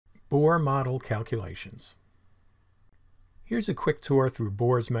Bohr model calculations. Here's a quick tour through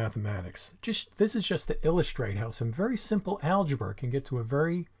Bohr's mathematics. This is just to illustrate how some very simple algebra can get to a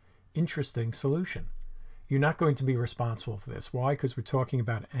very interesting solution. You're not going to be responsible for this. Why? Because we're talking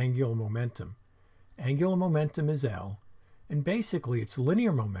about angular momentum. Angular momentum is L, and basically it's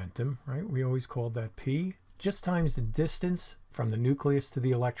linear momentum, right? We always called that P, just times the distance from the nucleus to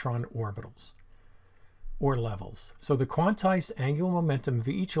the electron orbitals, or levels. So the quantized angular momentum of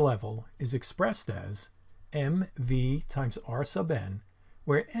each level is expressed as mv times r sub n,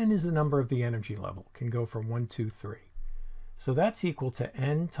 where n is the number of the energy level, can go from 1, 2, 3. So that's equal to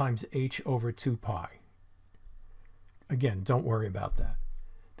n times h over 2 pi. Again, don't worry about that.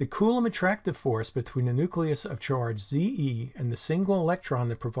 The Coulomb attractive force between the nucleus of charge Ze and the single electron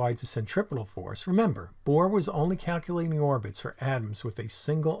that provides a centripetal force. Remember, Bohr was only calculating orbits for atoms with a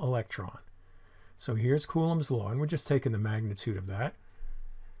single electron. So here's Coulomb's law, and we're just taking the magnitude of that.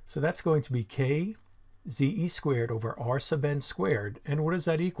 So that's going to be k Ze squared over r sub n squared. And what does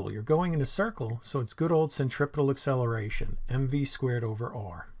that equal? You're going in a circle, so it's good old centripetal acceleration, mv squared over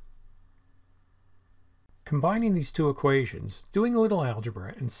r. Combining these two equations, doing a little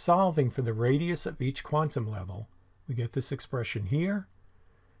algebra, and solving for the radius of each quantum level, we get this expression here,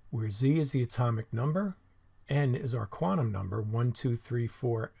 where Z is the atomic number, N is our quantum number, 1, 2, 3,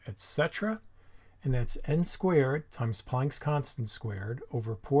 4, etc. And that's N squared times Planck's constant squared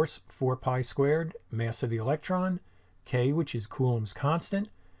over 4 pi squared, mass of the electron, K, which is Coulomb's constant,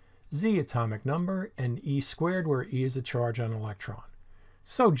 Z atomic number, and E squared, where E is a charge on an electron.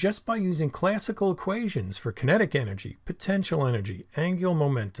 So just by using classical equations for kinetic energy, potential energy, angular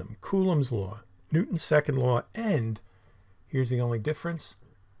momentum, Coulomb's law, Newton's second law, and, here's the only difference,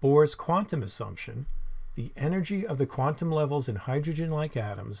 Bohr's quantum assumption, the energy of the quantum levels in hydrogen-like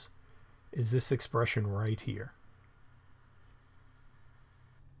atoms is this expression right here.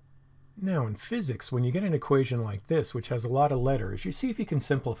 Now in physics, when you get an equation like this, which has a lot of letters, you see if you can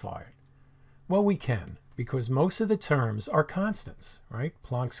simplify it. Well, we can, because most of the terms are constants, right?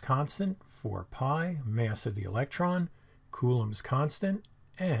 Planck's constant, 4 pi, mass of the electron, Coulomb's constant,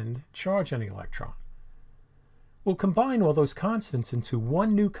 and charge on the electron. We'll combine all those constants into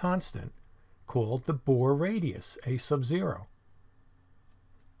one new constant called the Bohr radius, a sub 0.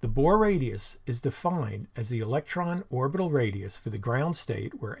 The Bohr radius is defined as the electron orbital radius for the ground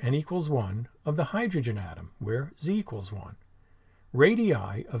state, where n equals 1, of the hydrogen atom, where z equals 1. Radii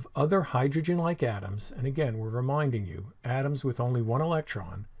of other hydrogen-like atoms, and again, we're reminding you, atoms with only one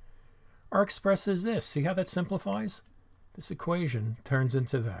electron, are expressed as this. See how that simplifies? This equation turns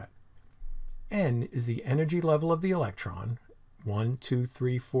into that. N is the energy level of the electron, 1, 2,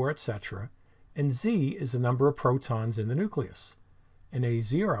 3, 4, etc., and Z is the number of protons in the nucleus. And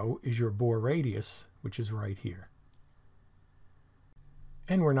A0 is your Bohr radius, which is right here.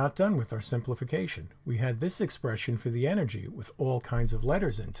 And we're not done with our simplification. We had this expression for the energy with all kinds of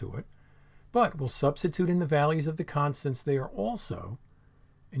letters into it, but we'll substitute in the values of the constants there also,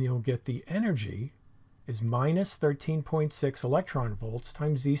 and you'll get the energy is minus 13.6 electron volts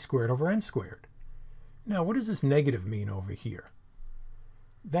times Z squared over N squared. Now, what does this negative mean over here?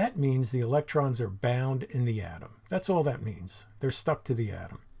 That means the electrons are bound in the atom. That's all that means. They're stuck to the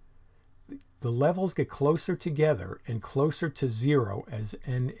atom. The levels get closer together and closer to 0 as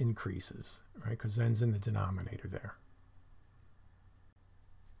n increases, right? Because n's in the denominator there.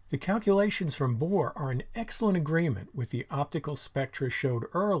 The calculations from Bohr are in excellent agreement with the optical spectra showed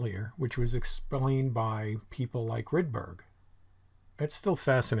earlier, which was explained by people like Rydberg. That still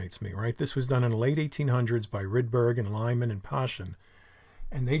fascinates me, right? This was done in the late 1800s by Rydberg and Lyman and Paschen,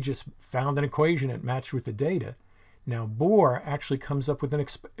 and they just found an equation that matched with the data. Now, Bohr actually comes up with an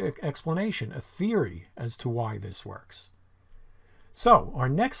explanation, a theory as to why this works. So, our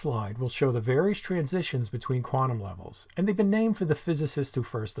next slide will show the various transitions between quantum levels, and they've been named for the physicists who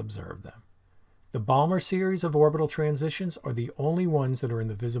first observed them. The Balmer series of orbital transitions are the only ones that are in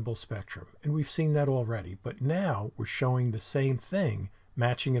the visible spectrum, and we've seen that already, but now we're showing the same thing,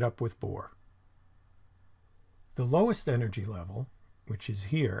 matching it up with Bohr. The lowest energy level, which is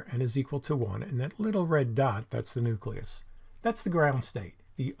here, n is equal to 1, and that little red dot, that's the nucleus. That's the ground state.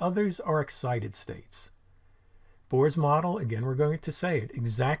 The others are excited states. Bohr's model, again we're going to say it,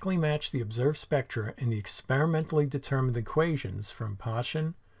 exactly matched the observed spectra in the experimentally determined equations from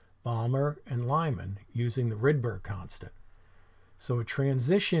Paschen, Balmer, and Lyman using the Rydberg constant. So a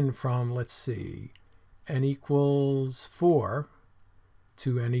transition from, let's see, n equals 4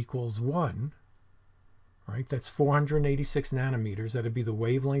 to n equals 1, right? That's 486 nanometers. That would be the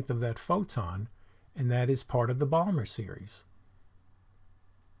wavelength of that photon, and that is part of the Balmer series.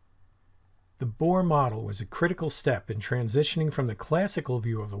 The Bohr model was a critical step in transitioning from the classical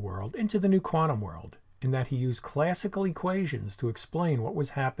view of the world into the new quantum world, in that he used classical equations to explain what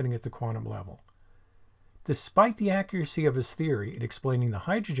was happening at the quantum level. Despite the accuracy of his theory in explaining the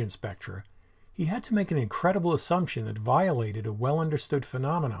hydrogen spectra, he had to make an incredible assumption that violated a well-understood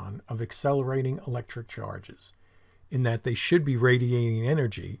phenomenon of accelerating electric charges, in that they should be radiating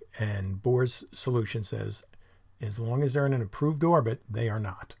energy, and Bohr's solution says, as long as they're in an approved orbit, they are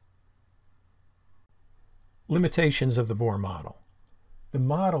not. Limitations of the Bohr model. The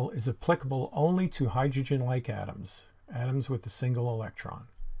model is applicable only to hydrogen-like atoms, atoms with a single electron.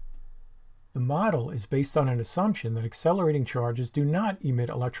 The model is based on an assumption that accelerating charges do not emit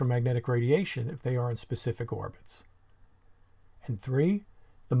electromagnetic radiation if they are in specific orbits. And 3,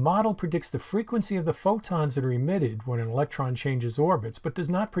 the model predicts the frequency of the photons that are emitted when an electron changes orbits, but does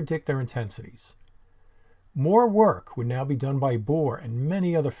not predict their intensities. More work would now be done by Bohr and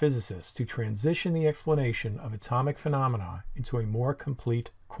many other physicists to transition the explanation of atomic phenomena into a more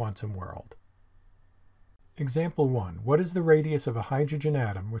complete quantum world. Example 1. What is the radius of a hydrogen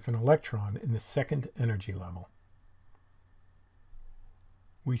atom with an electron in the second energy level?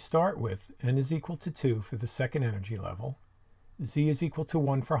 We start with n is equal to 2 for the second energy level. Z is equal to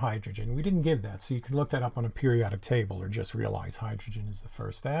 1 for hydrogen. We didn't give that, so you can look that up on a periodic table or just realize hydrogen is the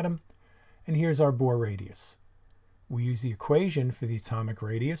first atom. And here's our Bohr radius. We use the equation for the atomic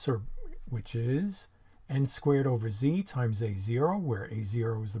radius, which is n squared over z times a0, where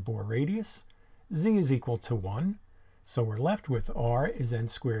a0 is the Bohr radius. Z is equal to 1, so we're left with r is n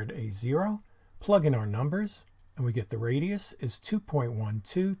squared a0. Plug in our numbers, and we get the radius is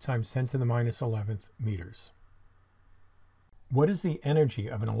 2.12 times 10 to the minus 11th meters. What is the energy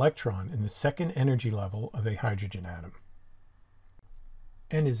of an electron in the second energy level of a hydrogen atom?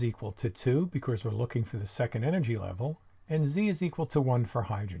 N is equal to 2 because we're looking for the second energy level, and Z is equal to 1 for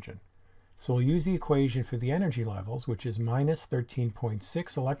hydrogen. So we'll use the equation for the energy levels, which is minus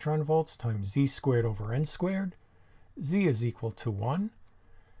 13.6 electron volts times Z squared over N squared. Z is equal to 1.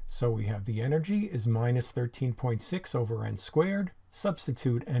 So we have the energy is minus 13.6 over N squared.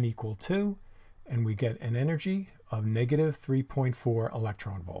 Substitute N equal 2, and we get an energy of negative 3.4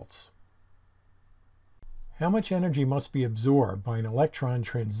 electron volts. How much energy must be absorbed by an electron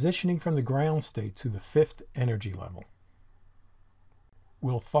transitioning from the ground state to the fifth energy level?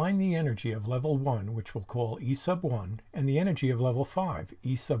 We'll find the energy of level 1, which we'll call E sub 1, and the energy of level 5,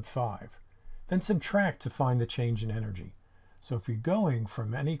 E sub 5. Then subtract to find the change in energy. So if you're going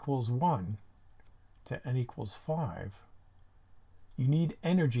from n equals 1 to n equals 5, you need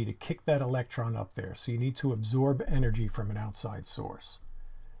energy to kick that electron up there. So you need to absorb energy from an outside source.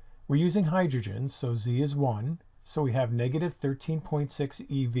 We're using hydrogen, so Z is 1, so we have negative 13.6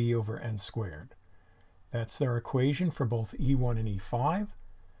 eV over n squared. That's their equation for both E1 and E5.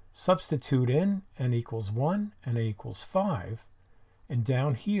 Substitute in n equals 1 and n equals 5. And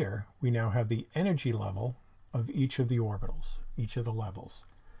down here, we now have the energy level of each of the orbitals, each of the levels.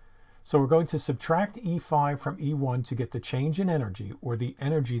 So we're going to subtract E5 from E1 to get the change in energy, or the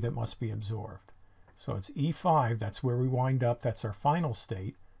energy that must be absorbed. So it's E5, that's where we wind up, that's our final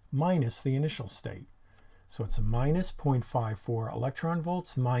state, minus the initial state. So it's a minus 0.54 electron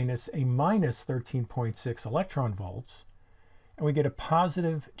volts minus a minus 13.6 electron volts. And we get a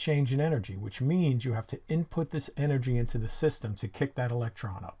positive change in energy, which means you have to input this energy into the system to kick that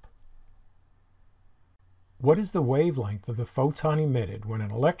electron up. What is the wavelength of the photon emitted when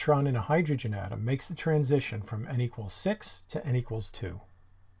an electron in a hydrogen atom makes the transition from n equals 6 to n equals 2?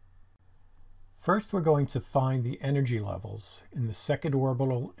 First, we're going to find the energy levels in the second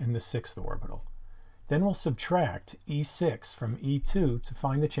orbital and the sixth orbital. Then we'll subtract E6 from E2 to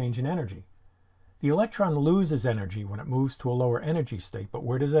find the change in energy. The electron loses energy when it moves to a lower energy state, but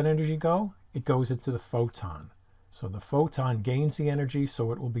where does that energy go? It goes into the photon. So the photon gains the energy,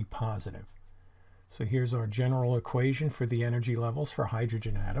 so it will be positive. So here's our general equation for the energy levels for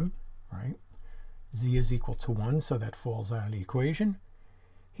hydrogen atom, right? Z is equal to 1, so that falls out of the equation.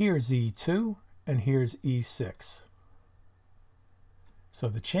 Here's E2, and here's E6. So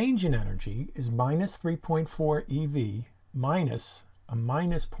the change in energy is minus 3.4 eV minus a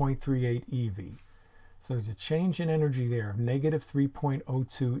minus 0.38 eV. So there's a change in energy there of negative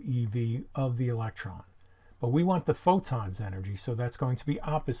 3.02 eV of the electron. But we want the photon's energy, so that's going to be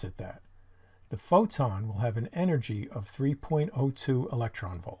opposite that. The photon will have an energy of 3.02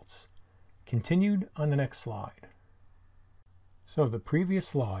 electron volts. Continued on the next slide. So the previous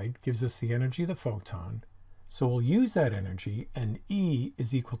slide gives us the energy of the photon. So we'll use that energy, and E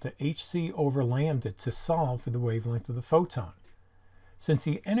is equal to hc over lambda to solve for the wavelength of the photon. Since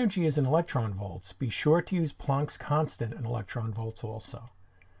the energy is in electron volts, be sure to use Planck's constant in electron volts also.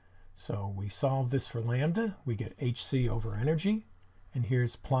 So we solve this for lambda, we get hc over energy, and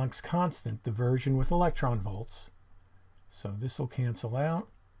here's Planck's constant, the version with electron volts. So this will cancel out,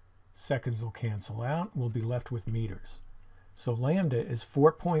 seconds will cancel out, we'll be left with meters. So lambda is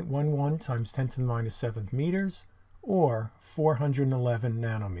 4.11 times 10 to the minus 7th meters, or 411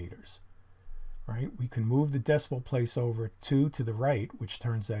 nanometers. Right? We can move the decimal place over 2 to the right, which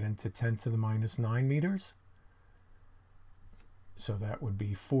turns that into 10 to the minus 9 meters. So that would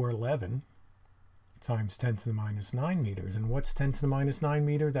be 411 times 10 to the minus 9 meters. And what's 10 to the minus 9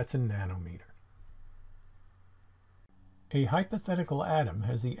 meter? That's a nanometer. A hypothetical atom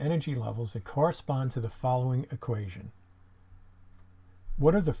has the energy levels that correspond to the following equation.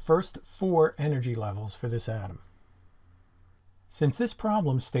 What are the first 4 energy levels for this atom? Since this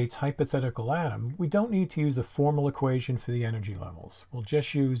problem states hypothetical atom, we don't need to use a formal equation for the energy levels. We'll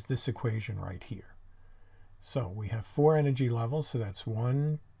just use this equation right here. So we have 4 energy levels, so that's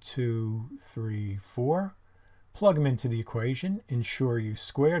 1, 2, 3, 4. Plug them into the equation, ensure you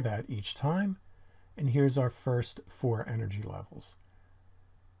square that each time, and here's our first 4 energy levels.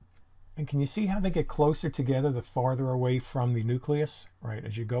 And can you see how they get closer together the farther away from the nucleus? Right,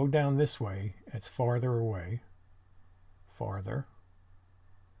 as you go down this way, it's farther away, farther.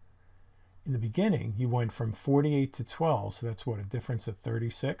 In the beginning, you went from 48 to 12, so that's what, a difference of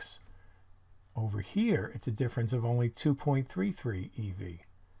 36? Over here, it's a difference of only 2.33 eV.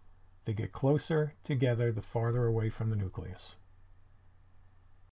 They get closer together the farther away from the nucleus.